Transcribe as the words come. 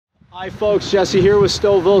Hi folks, Jesse here with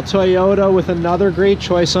Stouffville Toyota with another great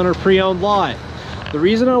choice on our pre-owned lot. The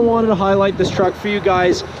reason I wanted to highlight this truck for you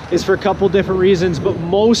guys is for a couple different reasons, but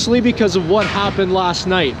mostly because of what happened last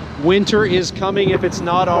night. Winter is coming if it's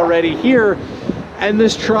not already here, and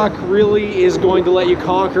this truck really is going to let you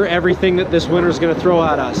conquer everything that this winter is going to throw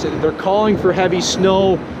at us. They're calling for heavy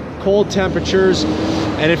snow, cold temperatures,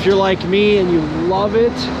 and if you're like me and you love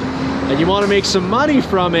it and you want to make some money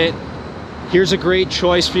from it, here's a great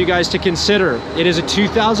choice for you guys to consider. It is a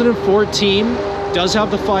 2014, does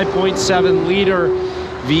have the 5.7 liter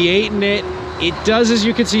V8 in it. It does, as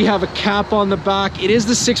you can see, have a cap on the back. It is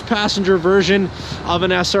the 6-passenger version of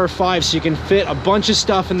an SR5, so you can fit a bunch of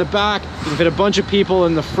stuff in the back. You can fit a bunch of people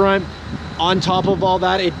in the front. On top of all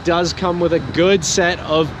that, it does come with a good set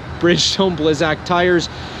of Bridgestone Blizzak tires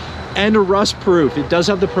and a rust proof. It does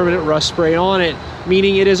have the permanent rust spray on it,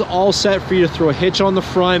 meaning it is all set for you to throw a hitch on the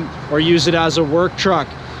front or use it as a work truck.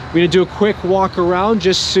 We're gonna do a quick walk around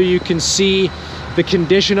just so you can see the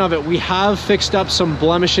condition of it. We have fixed up some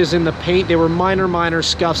blemishes in the paint. They were minor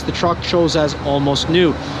scuffs. The truck shows as almost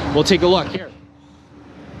new. We'll take a look here.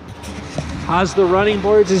 Has the running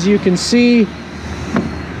boards, as you can see.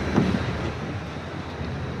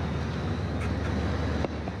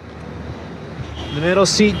 The middle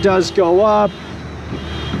seat does go up.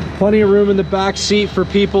 Plenty of room in the back seat for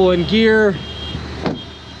people in gear.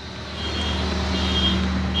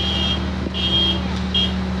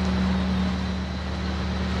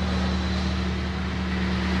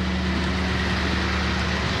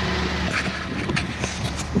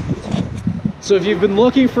 So if you've been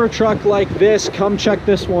looking for a truck like this, come check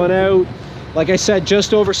this one out. Like I said,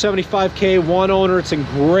 just over 75K, one owner. It's in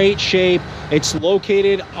great shape. It's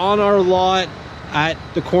located on our lot at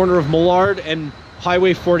the corner of Millard and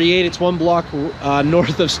Highway 48. It's one block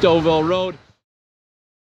north of Stouffville Road.